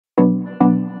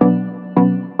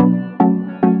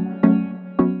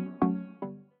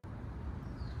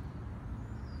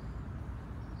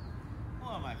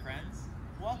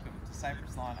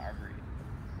Lawn Arboretum.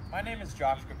 My name is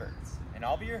Josh Gebertz, and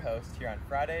I'll be your host here on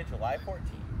Friday, July 14th,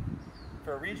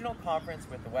 for a regional conference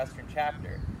with the Western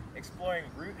Chapter exploring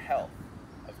root health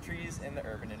of trees in the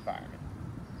urban environment.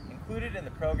 Included in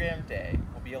the program day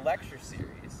will be a lecture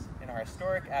series in our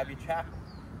historic Abbey Chapel,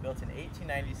 built in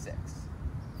 1896,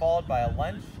 followed by a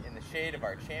lunch in the shade of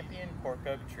our champion cork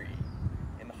oak tree,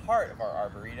 in the heart of our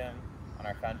arboretum on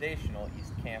our foundational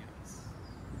East Campus.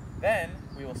 Then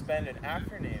we will spend an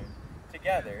afternoon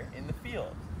together in the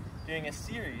field, doing a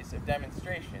series of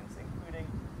demonstrations, including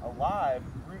a live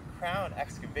root crown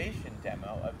excavation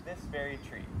demo of this very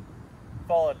tree,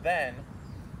 followed then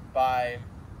by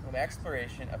an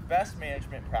exploration of best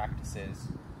management practices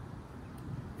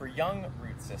for young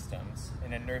root systems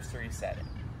in a nursery setting.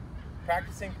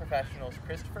 Practicing professionals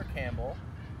Christopher Campbell,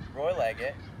 Roy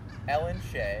Leggett, Ellen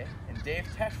Shea, and Dave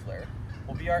Teschler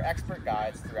will be our expert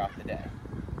guides throughout the day,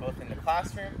 both in the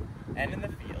classroom and in the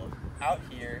field, out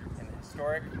here in the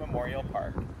historic Memorial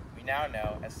Park we now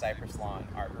know as Cypress Lawn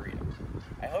Arboretum.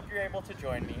 I hope you're able to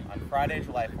join me on Friday,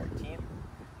 July 14th.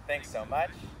 Thanks so much,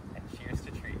 and cheers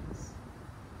to trees.